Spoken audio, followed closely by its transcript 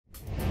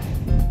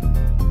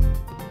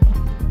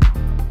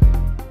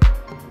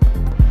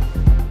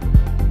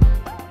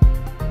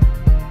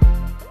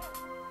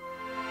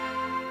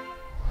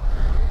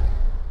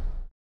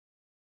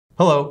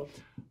Hello,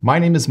 my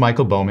name is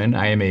𝗦𝗽𝗀𝗀𝗀.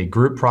 I am a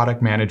group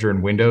product manager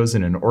in Windows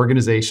in an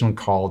organization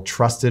called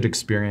Trusted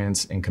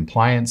Experience and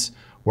Compliance,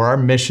 where our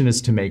mission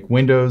is to make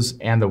Windows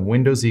and the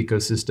Windows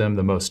ecosystem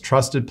the most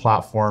trusted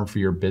platform for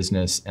your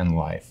business and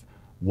life.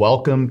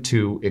 Welcome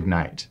to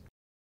Ignite.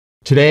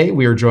 Today,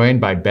 we are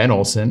joined by Ben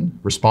Olsen,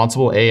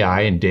 Responsible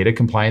AI and Data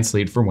Compliance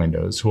Lead for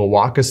Windows, who will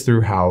walk us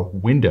through how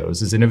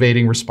Windows is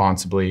innovating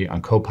responsibly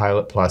on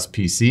Copilot+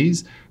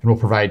 PCs and will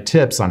provide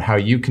tips on how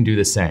you can do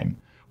the same.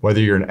 Whether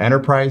you're an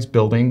enterprise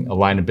building a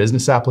line of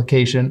business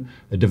application,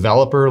 a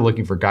developer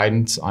looking for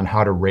guidance on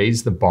how to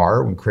raise the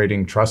bar when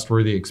creating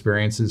trustworthy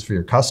experiences for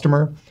your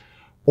customer,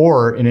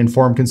 or an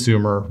informed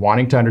consumer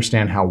wanting to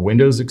understand how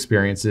Windows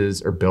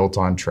experiences are built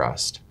on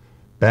trust.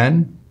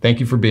 Ben, thank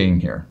you for being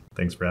here.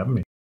 Thanks for having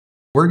me.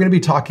 We're going to be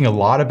talking a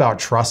lot about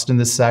trust in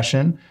this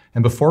session.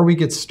 And before we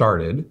get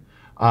started,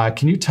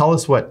 can you tell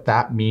us what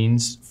that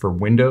means for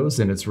Windows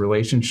and its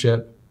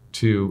relationship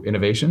to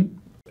innovation?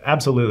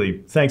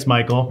 Absolutely. Thanks,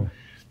 Michael.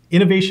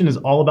 Innovation is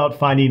all about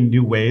finding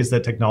new ways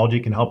that technology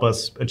can help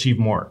us achieve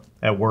more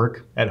at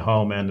work, at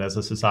home, and as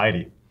a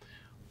society.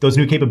 Those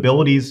new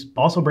capabilities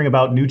also bring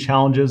about new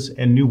challenges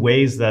and new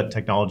ways that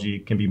technology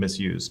can be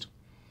misused.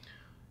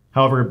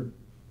 However,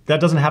 that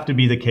doesn't have to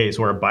be the case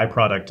or a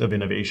byproduct of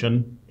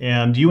innovation.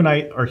 And you and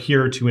I are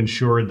here to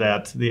ensure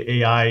that the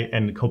AI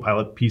and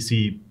Copilot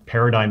PC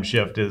paradigm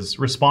shift is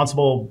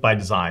responsible by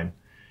design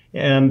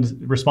and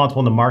responsible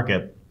in the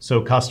market. So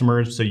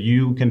customers, so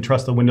you can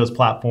trust the Windows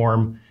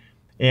platform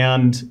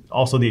and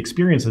also the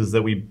experiences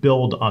that we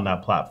build on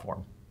that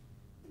platform.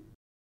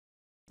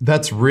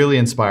 That's really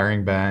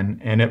inspiring,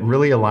 Ben, and it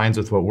really aligns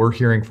with what we're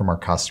hearing from our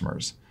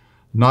customers.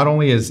 Not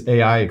only is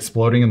AI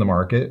exploding in the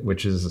market,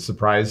 which is a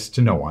surprise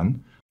to no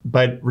one,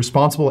 but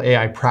responsible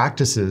AI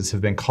practices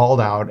have been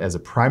called out as a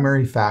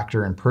primary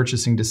factor in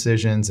purchasing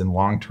decisions and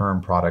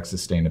long-term product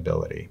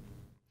sustainability.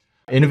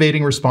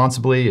 Innovating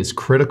responsibly is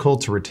critical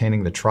to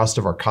retaining the trust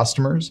of our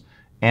customers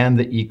and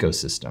the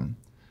ecosystem.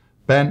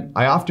 Ben,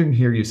 I often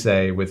hear you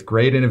say, with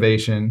great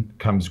innovation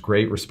comes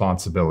great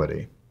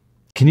responsibility.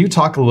 Can you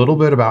talk a little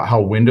bit about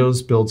how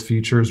Windows builds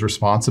features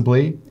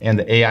responsibly and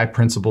the AI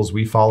principles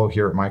we follow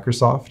here at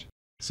Microsoft?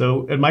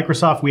 So at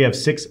Microsoft, we have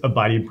 6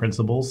 abiding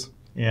principles,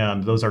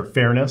 and those are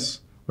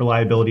fairness,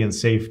 reliability and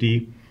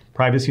safety,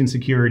 privacy and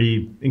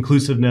security,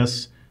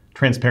 inclusiveness,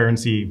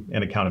 transparency,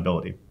 and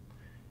accountability.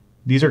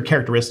 These are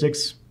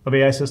characteristics of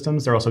AI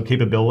systems. They're also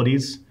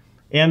capabilities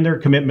and their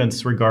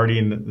commitments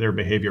regarding their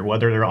behavior,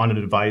 whether they're on a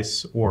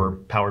device or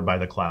powered by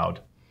the cloud.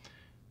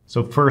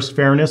 So first,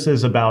 fairness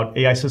is about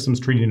AI systems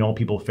treating all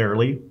people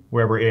fairly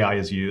wherever AI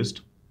is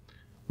used.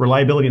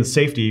 Reliability and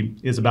safety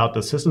is about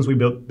the systems we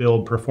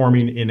build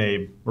performing in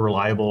a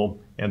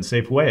reliable and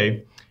safe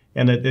way,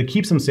 and it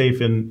keeps them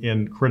safe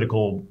in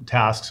critical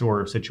tasks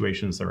or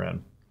situations they're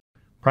in.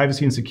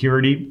 Privacy and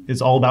security is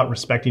all about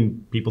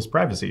respecting people's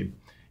privacy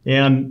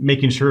and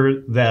making sure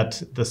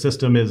that the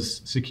system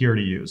is secure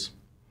to use.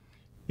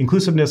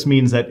 Inclusiveness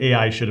means that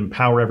AI should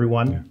empower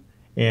everyone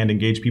and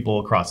engage people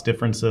across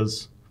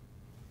differences.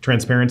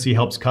 Transparency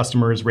helps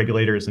customers,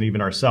 regulators, and even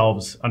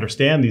ourselves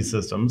understand these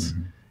systems.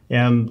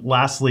 And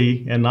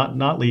lastly, and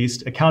not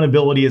least,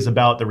 accountability is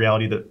about the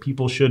reality that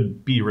people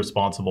should be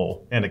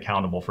responsible and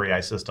accountable for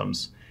AI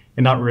systems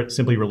and not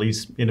simply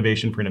release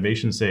innovation for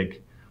innovation's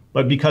sake,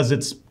 but because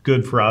it's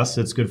good for us,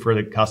 it's good for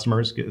the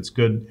customers, it's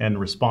good and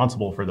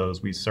responsible for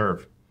those we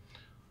serve.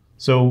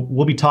 So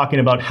we'll be talking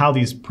about how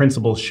these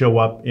principles show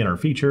up in our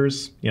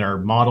features, in our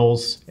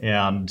models,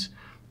 and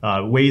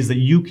ways that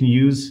you can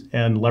use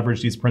and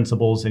leverage these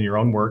principles in your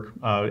own work.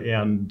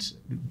 And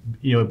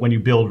when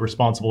you build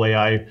responsible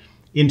AI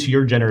into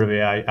your generative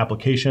AI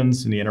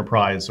applications in the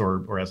enterprise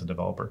or as a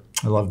developer.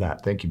 I love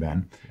that. Thank you,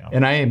 Ben. Yeah.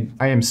 And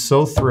I am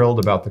so thrilled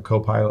about the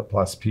Copilot+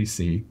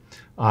 PC.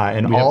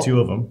 And we have 2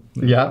 of them.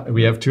 Yeah,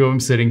 we have 2 of them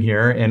sitting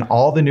here, and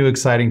all the new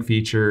exciting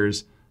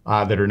features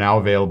that are now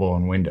available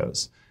in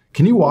Windows.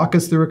 Can you walk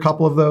us through a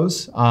couple of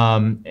those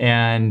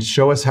and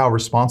show us how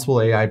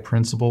responsible AI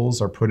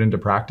principles are put into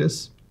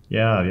practice?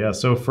 Yeah.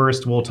 So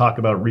first we'll talk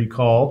about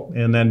recall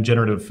and then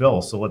generative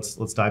fill. So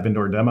let's dive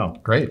into our demo.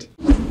 Great.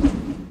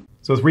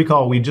 So with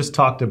recall, we just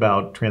talked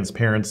about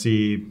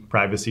transparency,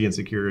 privacy, and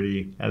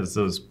security as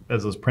those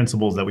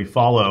principles that we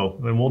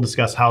follow, and we'll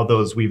discuss how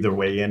those weave their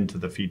way into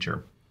the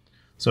feature.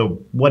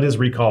 So what is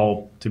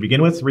recall to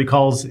begin with?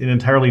 Recall is an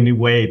entirely new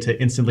way to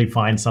instantly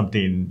find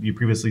something you've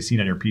previously seen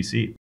on your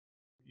PC.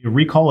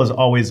 Recall is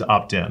always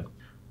opt-in.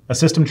 A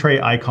system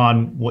tray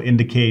icon will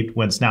indicate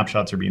when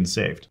snapshots are being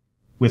saved,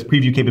 with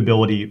preview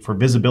capability for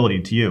visibility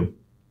to you.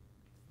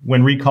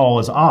 When recall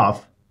is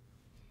off,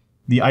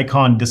 the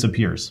icon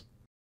disappears.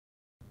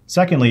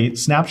 Secondly,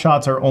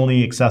 snapshots are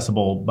only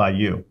accessible by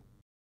you.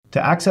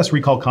 To access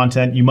recall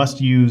content, you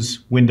must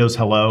use Windows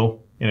Hello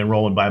and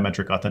enroll in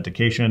biometric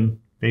authentication,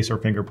 face or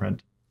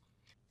fingerprint.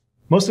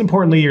 Most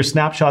importantly, your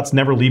snapshots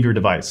never leave your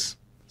device.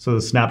 So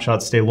the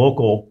snapshots stay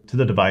local to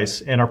the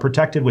device and are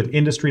protected with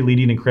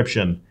industry-leading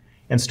encryption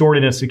and stored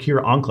in a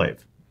secure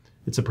enclave.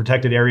 It's a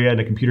protected area in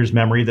a computer's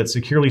memory that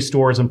securely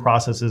stores and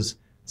processes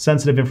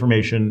sensitive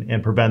information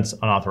and prevents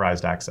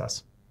unauthorized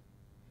access.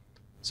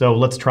 So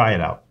let's try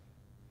it out.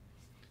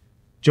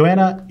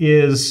 Joanna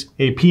is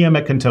a PM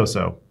at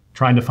Contoso,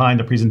 trying to find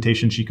the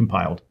presentation she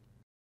compiled.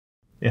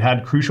 It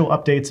had crucial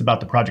updates about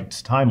the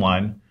project's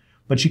timeline,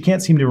 but she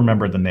can't seem to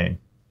remember the name.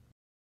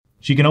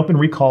 She can open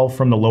Recall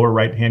from the lower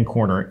right-hand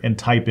corner and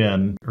type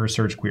in her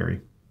search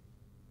query.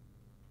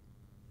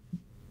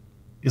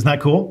 Isn't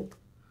that cool?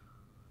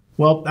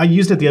 Well, I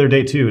used it the other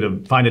day too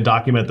to find a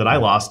document that I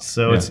lost,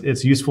 so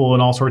it's useful in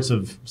all sorts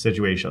of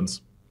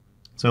situations.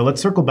 So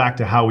let's circle back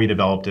to how we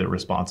developed it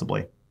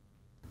responsibly.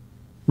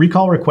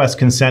 Recall requests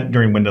consent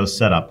during Windows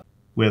setup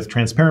with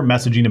transparent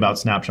messaging about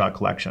snapshot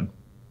collection.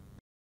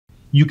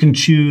 You can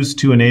choose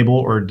to enable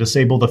or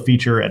disable the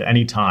feature at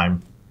any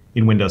time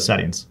in Windows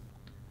settings.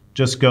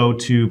 Just go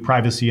to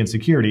Privacy and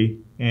Security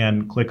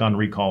and click on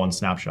Recall and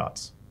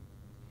Snapshots.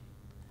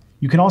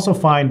 You can also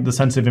find the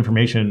sensitive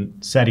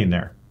information setting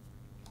there.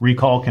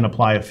 Recall can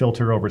apply a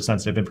filter over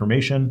sensitive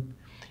information,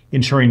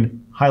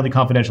 ensuring highly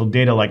confidential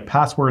data like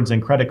passwords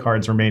and credit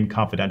cards remain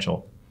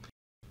confidential.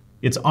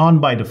 It's on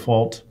by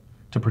default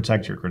to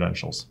protect your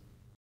credentials.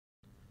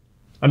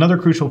 Another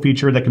crucial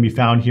feature that can be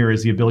found here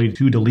is the ability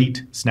to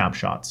delete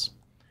snapshots.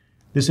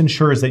 This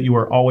ensures that you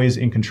are always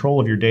in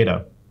control of your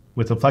data,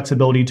 with the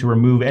flexibility to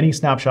remove any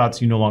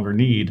snapshots you no longer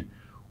need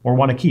or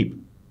want to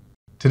keep.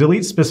 To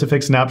delete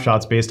specific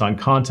snapshots based on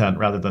content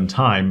rather than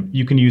time,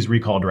 you can use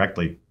Recall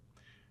directly.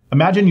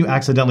 Imagine you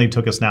accidentally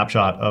took a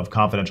snapshot of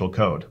confidential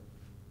code.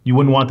 You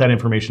wouldn't want that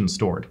information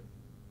stored.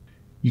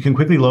 You can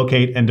quickly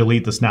locate and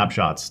delete the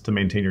snapshots to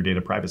maintain your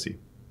data privacy.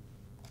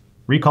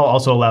 Recall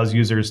also allows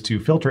users to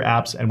filter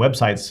apps and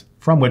websites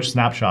from which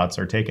snapshots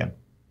are taken.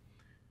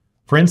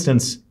 For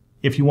instance,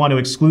 if you want to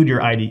exclude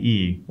your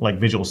IDE, like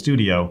Visual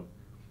Studio,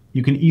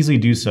 you can easily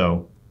do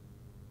so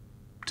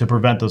to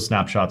prevent those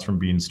snapshots from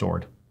being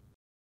stored.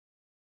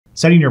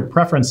 Setting your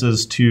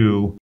preferences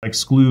to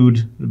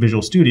exclude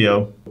Visual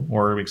Studio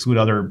or exclude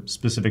other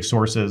specific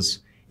sources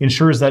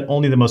ensures that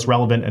only the most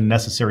relevant and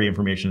necessary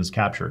information is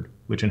captured,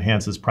 which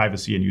enhances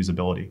privacy and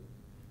usability.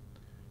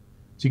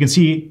 So you can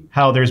see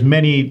how there's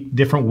many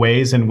different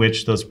ways in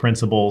which those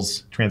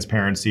principles,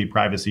 transparency,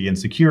 privacy, and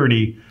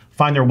security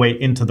find their way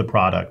into the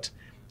product.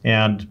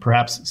 And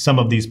perhaps some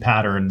of these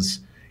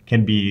patterns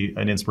can be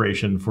an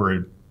inspiration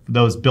for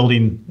those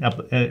building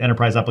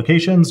enterprise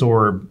applications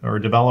or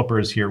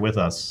developers here with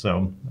us.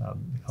 So I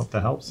hope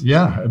that helps.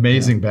 Yeah,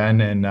 amazing,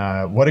 Ben.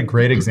 And what a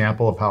great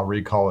example of how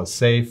Recall is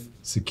safe,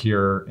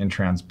 secure, and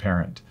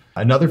transparent.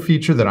 Another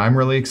feature that I'm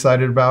really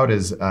excited about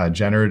is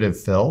generative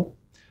fill.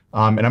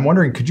 And I'm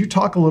wondering, could you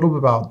talk a little bit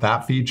about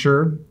that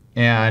feature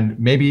and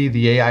maybe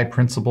the AI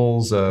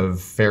principles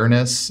of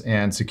fairness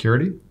and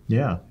security?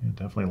 Yeah,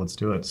 definitely. Let's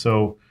do it.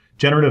 So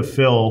generative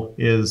fill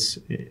is,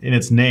 in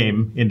its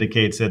name,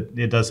 indicates that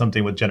it does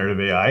something with generative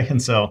AI. And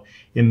so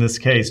in this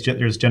case,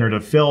 there's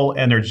generative fill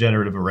and there's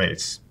generative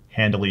erase.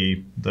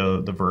 Handily,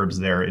 the verbs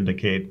there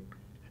indicate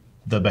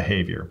the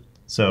behavior.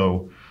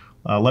 So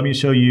let me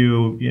show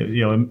you,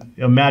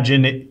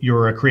 imagine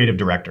you're a creative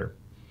director.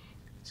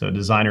 So a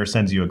designer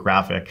sends you a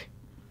graphic,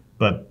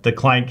 but the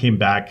client came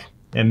back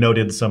and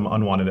noted some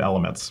unwanted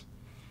elements.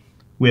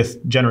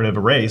 With generative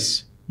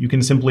erase, you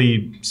can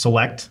simply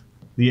select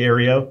the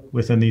area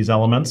within these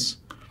elements,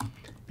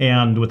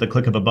 and with the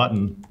click of a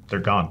button, they're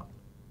gone.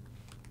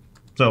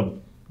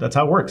 So that's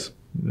how it works.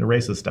 It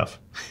erases stuff.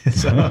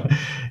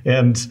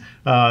 And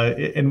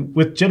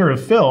with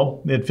generative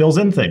fill, it fills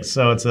in things.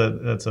 So it's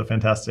a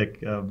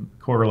fantastic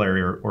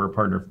corollary or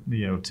partner,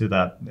 to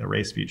that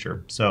erase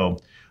feature. So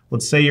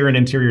let's say you're an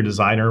interior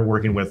designer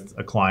working with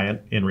a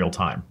client in real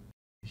time.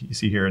 You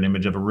see here an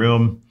image of a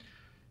room.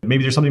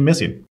 Maybe there's something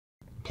missing.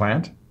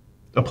 Plant?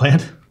 A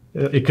plant?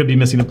 It could be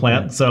missing a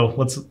plant. So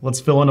let's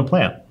fill in a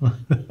plant.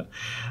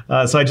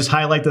 So I just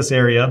highlight this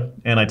area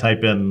and I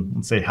type in,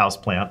 let's say, house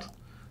plant.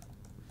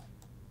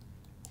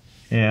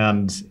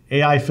 And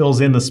AI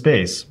fills in the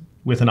space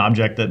with an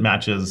object that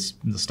matches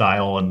the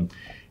style and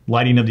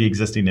lighting of the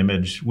existing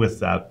image with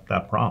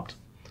that prompt.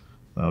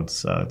 So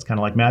it's kind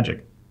of like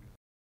magic.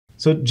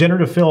 So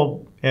generative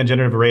fill and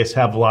generative erase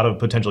have a lot of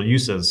potential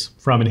uses,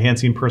 from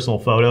enhancing personal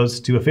photos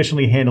to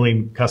efficiently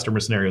handling customer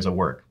scenarios at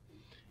work.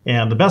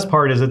 And the best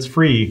part is it's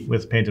free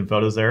with Paint and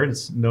Photos there.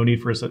 It's no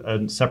need for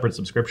a separate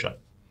subscription.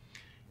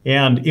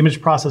 And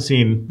image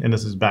processing, and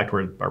this is back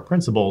to our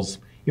principles,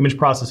 image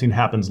processing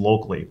happens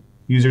locally.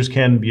 Users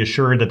can be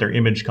assured that their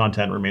image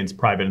content remains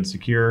private and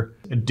secure.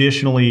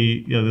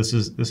 Additionally, this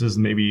is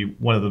maybe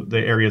one of the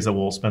areas that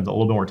we'll spend a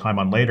little bit more time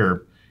on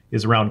later,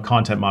 is around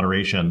content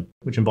moderation,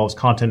 which involves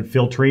content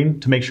filtering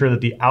to make sure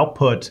that the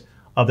output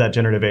of that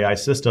generative AI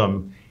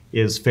system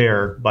is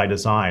fair by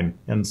design.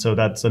 And so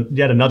that's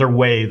yet another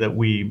way that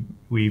we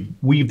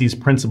weave these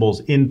principles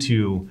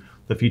into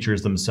the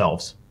features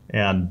themselves.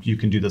 And you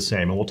can do the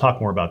same. And we'll talk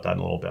more about that in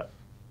a little bit.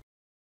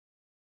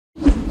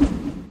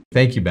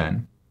 Thank you,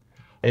 Ben.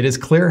 It is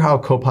clear how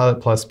Copilot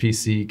Plus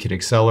PC can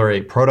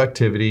accelerate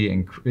productivity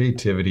and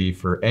creativity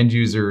for end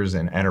users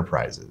and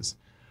enterprises.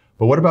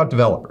 But what about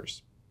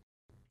developers?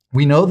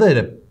 We know that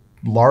a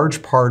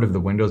large part of the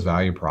Windows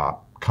value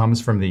prop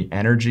comes from the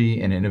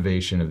energy and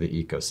innovation of the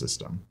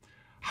ecosystem.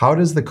 How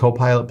does the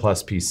Copilot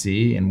Plus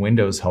PC in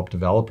Windows help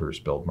developers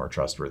build more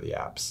trustworthy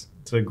apps?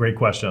 It's a great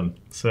question.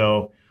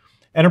 So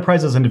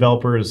enterprises and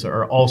developers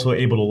are also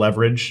able to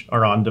leverage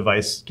our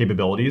on-device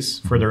capabilities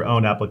for their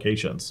own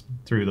applications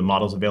through the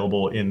models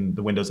available in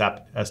the Windows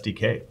App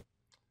SDK.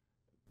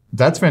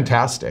 That's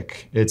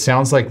fantastic. It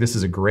sounds like this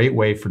is a great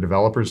way for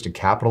developers to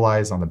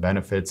capitalize on the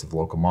benefits of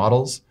local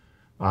models,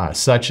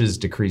 such as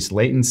decreased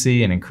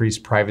latency and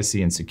increased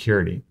privacy and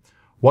security.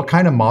 What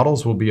kind of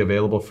models will be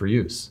available for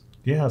use?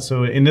 Yeah,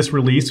 so in this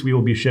release, we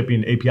will be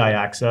shipping API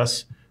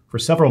access for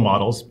several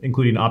models,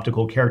 including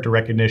optical character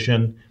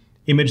recognition,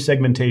 image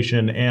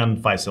segmentation, and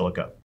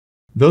𝗲𝗬𝗀𝗃.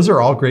 Those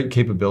are all great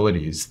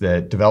capabilities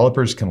that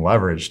developers can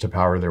leverage to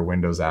power their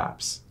Windows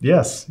apps.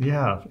 Yes,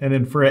 yeah. And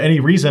then for any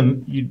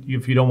reason,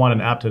 if you don't want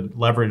an app to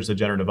leverage the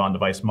generative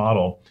on-device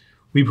model,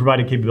 we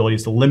provided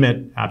capabilities to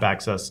limit app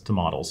access to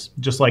models,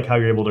 just like how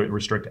you're able to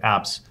restrict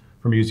apps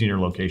from using your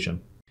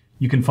location.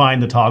 You can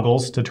find the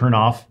toggles to turn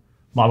off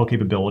model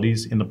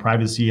capabilities in the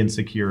privacy and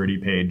security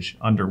page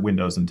under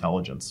Windows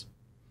Intelligence.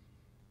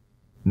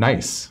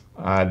 Nice.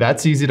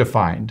 That's easy to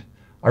find.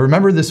 I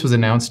remember this was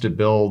announced at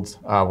Build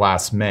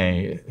last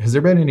May. Has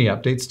there been any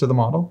updates to the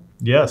model?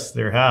 Yes,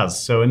 there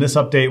has. So in this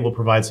update, we'll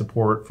provide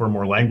support for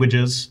more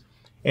languages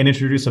and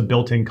introduce a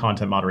built-in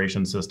content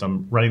moderation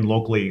system running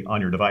locally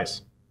on your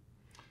device.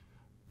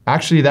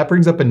 Actually, that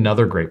brings up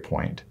another great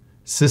point.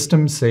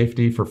 System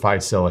safety for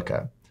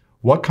𝗲𝗬𝗀𝗃.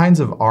 What kinds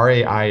of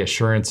RAI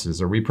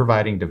assurances are we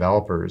providing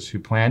developers who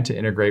plan to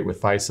integrate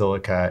with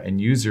𝗲𝗬𝗃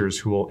and users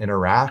who will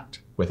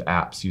interact with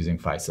apps using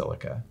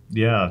𝗲𝗬𝗃?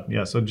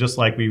 Yeah. So just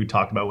like we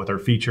talked about with our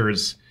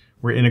features,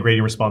 we're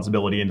integrating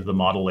responsibility into the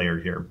model layer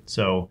here.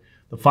 So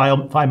the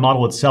𝗲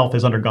model itself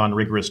has undergone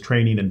rigorous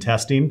training and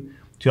testing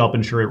to help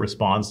ensure it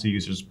responds to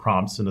users'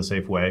 prompts in a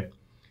safe way.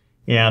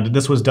 And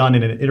this was done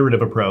in an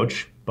iterative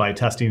approach by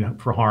testing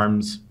for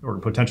harms or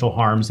potential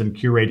harms and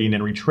curating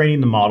and retraining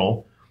the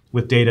model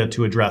with data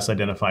to address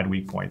identified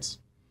weak points.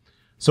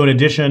 So in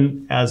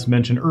addition, as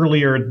mentioned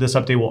earlier, this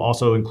update will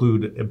also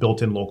include a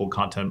built-in local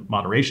content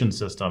moderation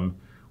system,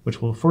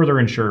 which will further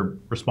ensure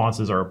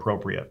responses are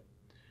appropriate.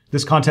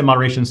 This content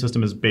moderation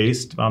system is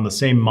based on the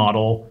same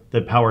model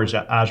that powers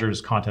Azure's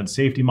content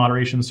safety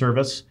moderation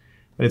service,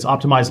 but it's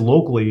optimized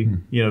locally,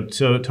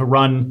 to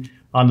run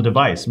on the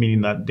device, meaning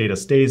that data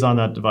stays on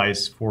that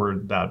device for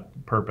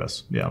that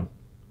purpose. Yeah.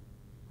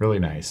 Really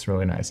nice,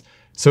 really nice.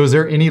 So is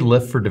there any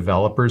lift for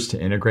developers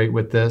to integrate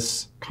with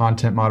this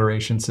content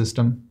moderation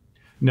system?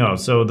 No,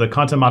 so the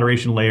content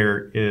moderation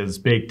layer is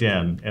baked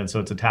in, and so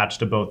it's attached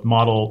to both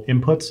model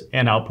inputs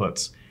and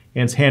outputs,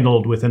 and it's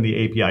handled within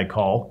the API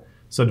call,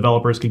 so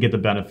developers can get the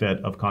benefit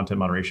of content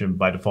moderation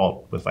by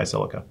default with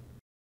𝗲𝗬𝗃.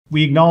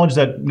 We acknowledge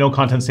that no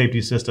content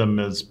safety system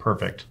is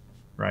perfect,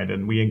 right?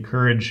 And we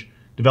encourage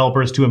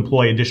developers to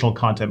employ additional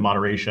content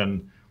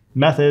moderation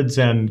methods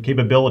and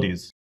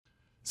capabilities.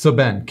 So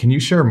Ben, can you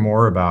share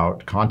more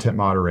about content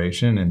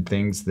moderation and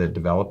things that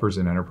developers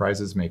and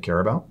enterprises may care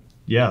about?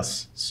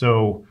 Yes.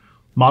 So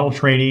model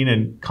training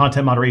and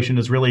content moderation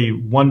is really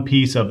one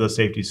piece of the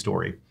safety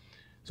story.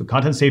 So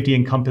content safety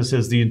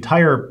encompasses the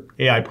entire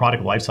AI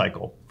product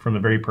lifecycle, from the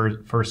very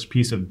first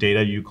piece of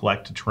data you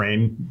collect to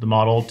train the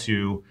model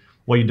to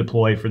what you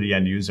deploy for the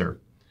end user.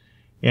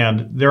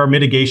 And there are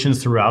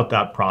mitigations throughout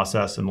that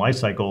process and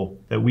lifecycle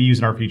that we use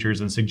in our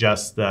features and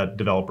suggest that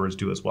developers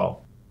do as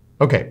well.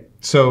 Okay,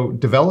 so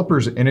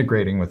developers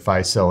integrating with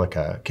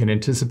𝗲𝗬𝗃 can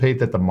anticipate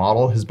that the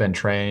model has been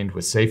trained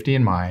with safety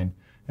in mind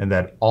and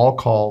that all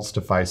calls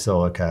to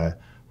𝗲𝗬𝗃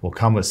will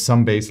come with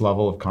some base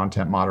level of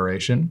content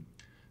moderation.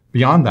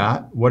 Beyond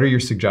that, what are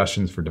your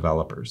suggestions for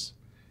developers?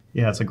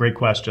 Yeah, it's a great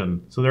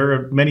question. So there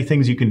are many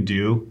things you can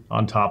do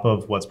on top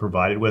of what's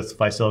provided with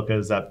𝗲𝗬𝗃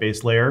as that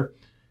base layer.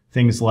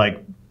 Things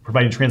like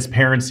providing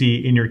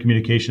transparency in your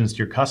communications to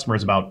your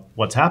customers about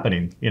what's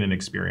happening in an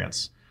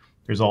experience.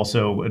 There's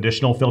also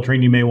additional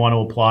filtering you may want to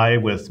apply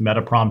with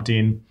meta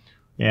prompting,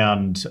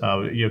 and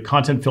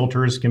content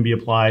filters can be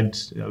applied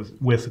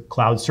with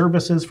cloud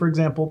services, for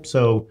example.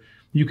 So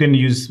you can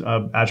use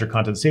Azure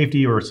Content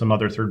Safety or some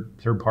other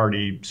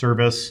third-party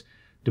service,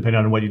 depending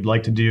on what you'd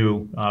like to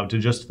do, to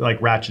just like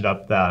ratchet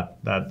up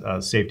that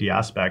safety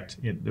aspect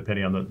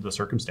depending on the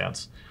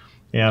circumstance.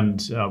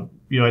 And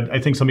I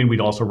think something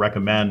we'd also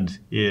recommend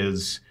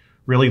is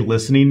really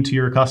listening to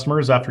your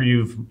customers after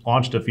you've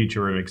launched a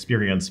feature or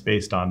experience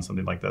based on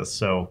something like this.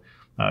 So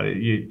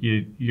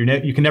you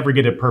can never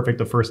get it perfect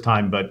the first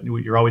time, but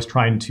you're always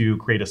trying to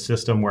create a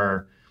system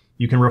where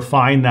you can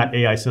refine that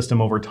AI system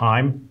over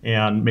time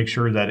and make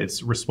sure that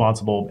it's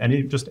responsible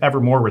and just ever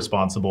more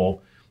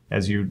responsible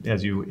as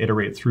you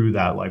iterate through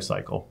that life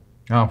cycle.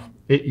 Oh,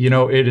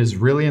 it is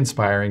really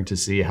inspiring to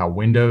see how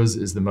Windows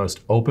is the most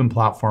open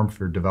platform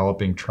for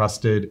developing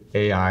trusted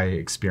AI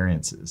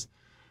experiences.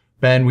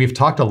 Ben, we've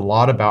talked a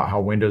lot about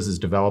how Windows is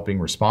developing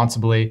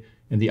responsibly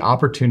and the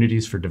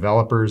opportunities for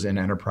developers and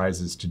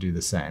enterprises to do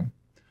the same.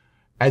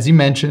 As you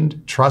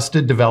mentioned,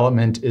 trusted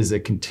development is a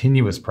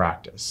continuous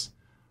practice.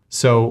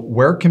 So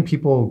where can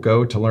people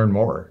go to learn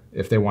more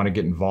if they want to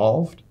get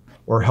involved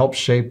or help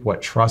shape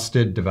what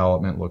trusted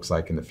development looks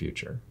like in the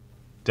future?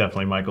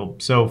 Definitely, Michael.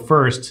 So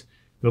first,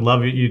 we'd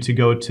love you to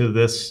go to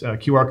this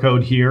QR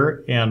code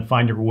here and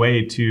find your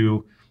way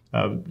to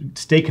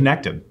stay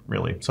connected,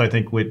 really. So I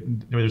think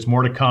there's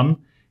more to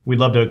come. We'd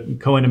love to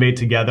co-innovate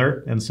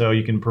together, and so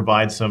you can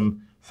provide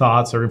some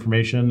thoughts or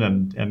information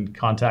and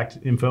contact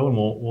info, and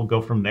we'll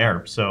go from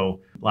there.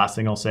 So last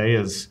thing I'll say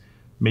is,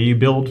 may you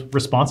build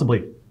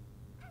responsibly.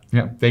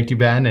 Yeah, thank you,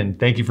 Ben, and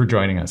thank you for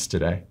joining us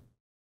today.